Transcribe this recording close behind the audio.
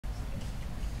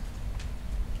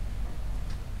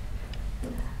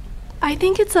I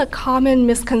think it's a common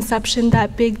misconception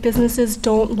that big businesses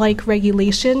don't like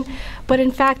regulation, but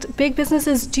in fact, big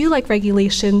businesses do like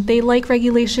regulation. They like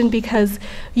regulation because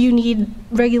you need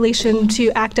regulation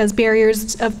to act as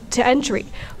barriers to entry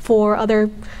for other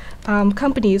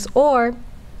companies, or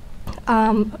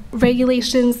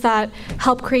regulations that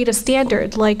help create a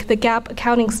standard, like the GAAP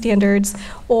accounting standards,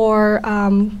 or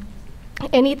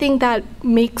anything that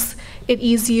makes it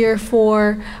easier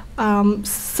for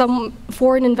some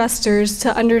foreign investors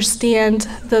to understand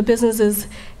the businesses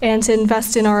and to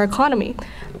invest in our economy.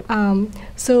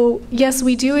 So yes,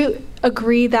 we do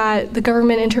agree that the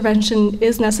government intervention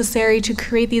is necessary to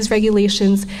create these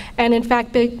regulations, and in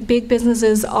fact big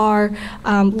businesses are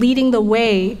leading the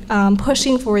way,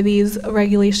 pushing for these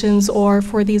regulations or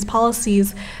for these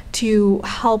policies to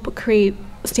help create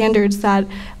standards that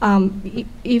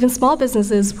even small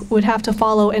businesses would have to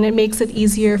follow, and it makes it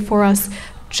easier for us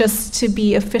just to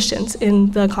be efficient in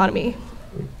the economy.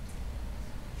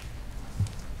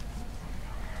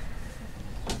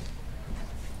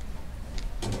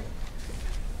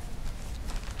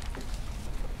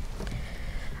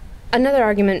 Another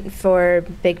argument for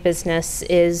big business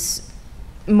is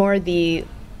more the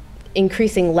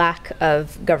increasing lack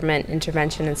of government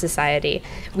intervention in society.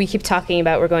 We keep talking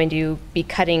about we're going to be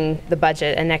cutting the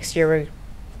budget, and next year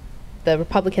the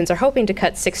Republicans are hoping to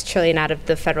cut $6 trillion out of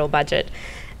the federal budget.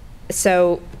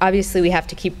 So obviously we have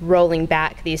to keep rolling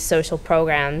back these social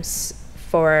programs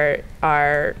for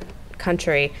our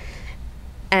country.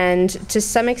 And to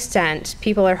some extent,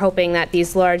 people are hoping that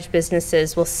these large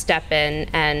businesses will step in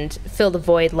and fill the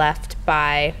void left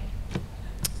by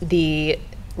the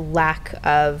lack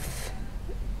of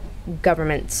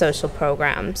government social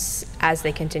programs as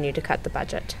they continue to cut the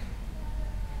budget.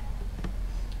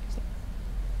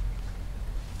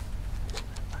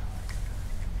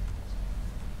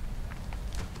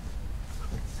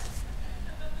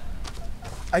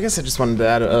 I guess I just wanted to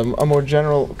add a more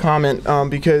general comment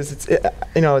because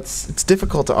it's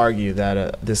difficult to argue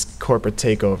that this corporate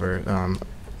takeover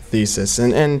thesis,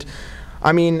 and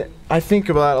I mean, I think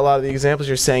about a lot of the examples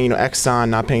you're saying, Exxon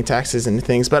not paying taxes and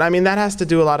things, but I mean that has to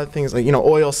do a lot of things like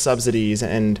oil subsidies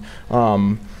and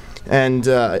all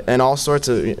sorts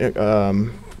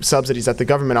of subsidies that the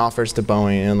government offers to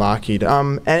Boeing and Lockheed.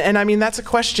 And I mean that's a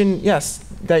question, yes,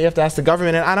 that you have to ask the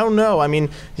government, and I don't know. I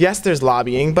mean, yes, there's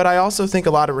lobbying, but I also think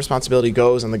a lot of responsibility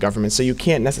goes on the government, so you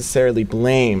can't necessarily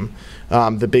blame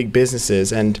the big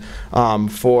businesses and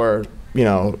for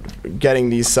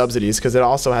getting these subsidies, because it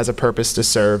also has a purpose to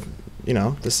serve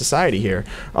the society here.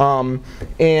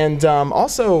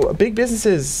 Also, big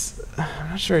businesses, I'm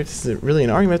not sure if this is really an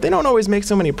argument, they don't always make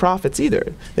so many profits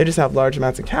either. They just have large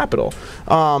amounts of capital.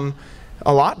 A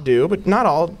lot do, but not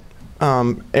all.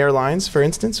 Airlines, for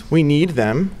instance, we need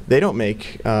them. They don't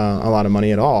make a lot of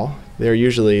money at all.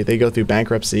 They go through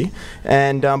bankruptcy,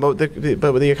 and but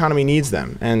the economy needs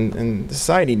them, and the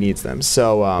society needs them.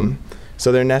 So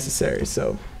so they're necessary.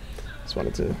 So just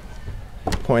wanted to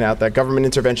point out that government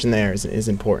intervention there is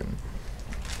important.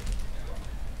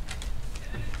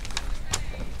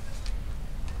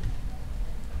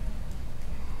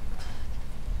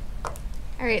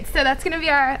 All right, so that's going to be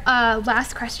our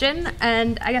last question,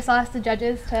 and I guess I'll ask the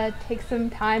judges to take some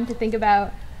time to think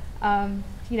about,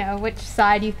 which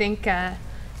side you think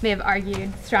may have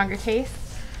argued stronger case.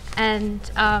 And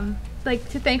I'd like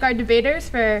to thank our debaters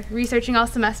for researching all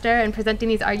semester and presenting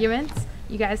these arguments.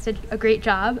 You guys did a great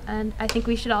job, and I think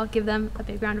we should all give them a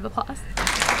big round of applause.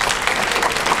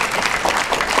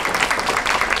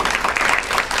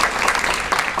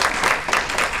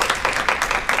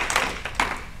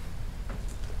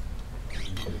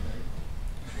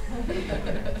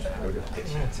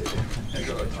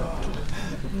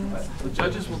 The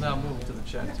judges will now move to the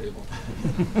chat table.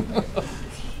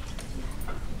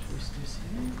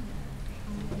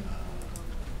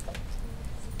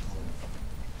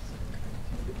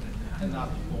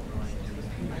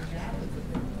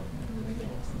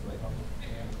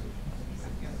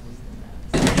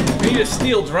 We need a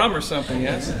steel drum or something,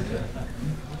 yes?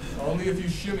 Only if you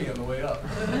shimmy on the way up.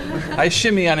 I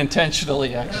shimmy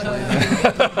unintentionally, actually.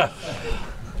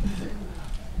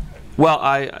 Well,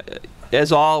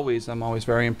 as always, I'm always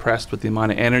very impressed with the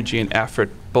amount of energy and effort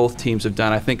both teams have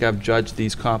done. I think I've judged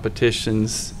these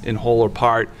competitions in whole or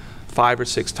part 5 or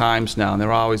 6 times now, and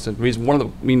they're always a reason, one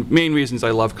of the main reasons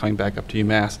I love coming back up to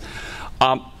UMass.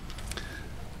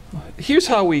 Here's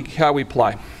how we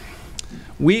play.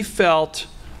 We felt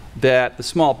that the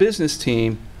small business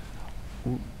team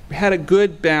had a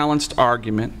good balanced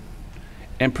argument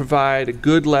and provide a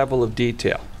good level of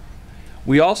detail.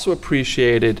 We also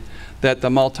appreciated that the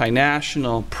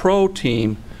multinational pro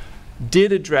team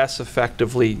did address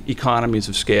effectively economies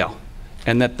of scale,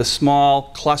 and that the small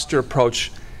cluster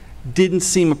approach didn't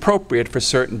seem appropriate for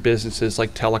certain businesses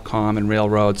like telecom and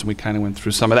railroads, and we kind of went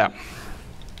through some of that.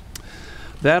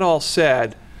 That all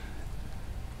said,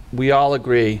 we all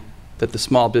agree that the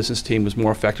small business team was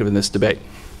more effective in this debate.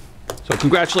 So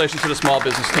congratulations to the small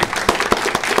business team.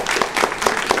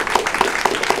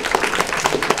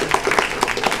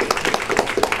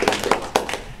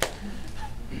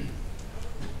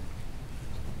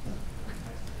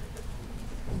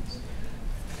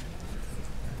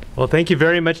 Well, thank you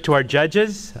very much to our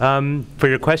judges for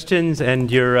your questions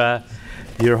and your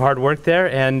hard work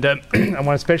there. And I want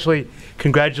to especially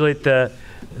congratulate the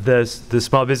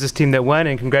small business team that won,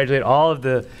 and congratulate all of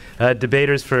the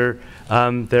debaters for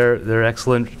their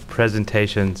excellent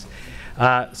presentations.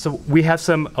 So we have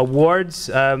some awards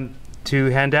to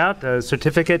hand out, a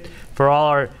certificate for all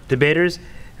our debaters.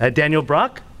 Daniel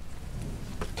Brock.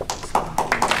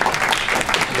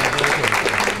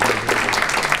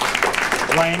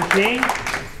 Ryan King.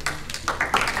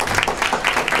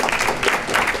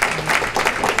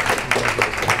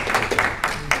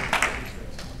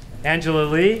 Angela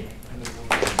Lee.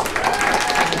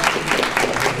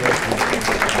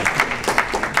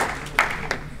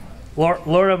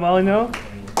 Laura Molyneux.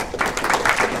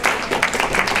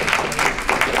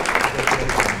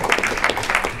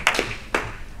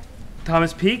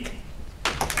 Thomas Peake.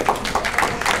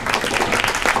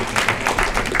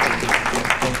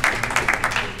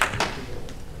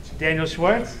 Daniel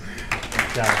Schwartz.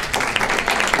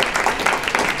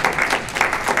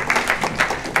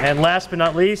 And last but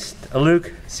not least,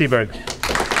 Luke Seberg.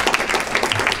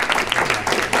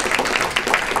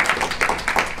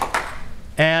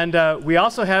 And we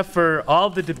also have for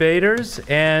all the debaters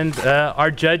and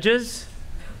our judges,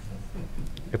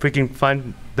 if we can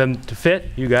find them to fit,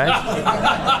 you guys,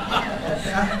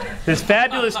 this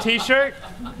fabulous t-shirt,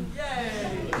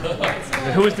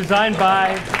 who was designed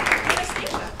by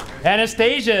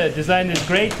Anastasia, designed this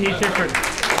great t-shirt for,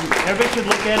 everybody should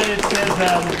look at it. It says,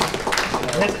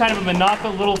 it has kind of a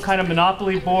little kind of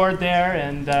Monopoly board there,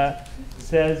 and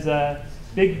says,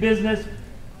 big business,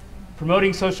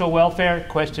 promoting social welfare, ?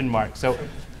 So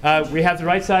we have the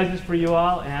right sizes for you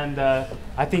all, and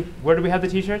I think, where do we have the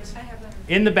t-shirts? I have them.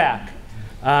 In the back.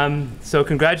 So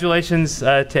congratulations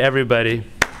to everybody.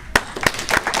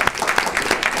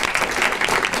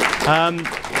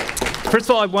 First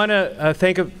of all, I want to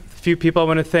thank a few people. I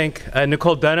want to thank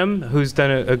Nicole Dunham, who's done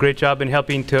a great job in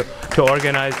helping to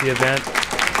organize the event.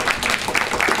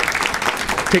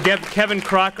 To Kevin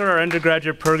Crocker, our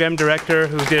undergraduate program director,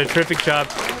 who did a terrific job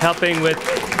helping with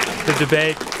the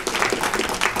debate.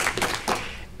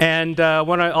 And I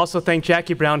want to also thank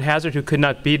Jackie Brown Hazard, who could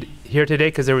not be here today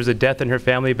because there was a death in her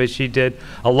family, but she did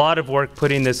a lot of work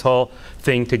putting this whole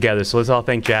thing together. So let's all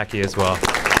thank Jackie as well.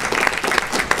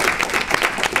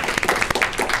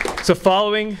 So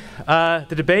following the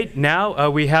debate, now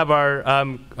we have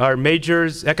our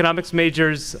majors, economics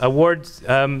majors awards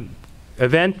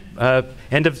event,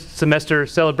 end of semester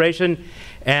celebration,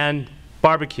 and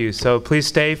barbecue. So please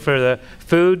stay for the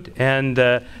food and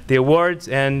the awards,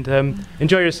 and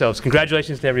enjoy yourselves.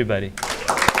 Congratulations to everybody.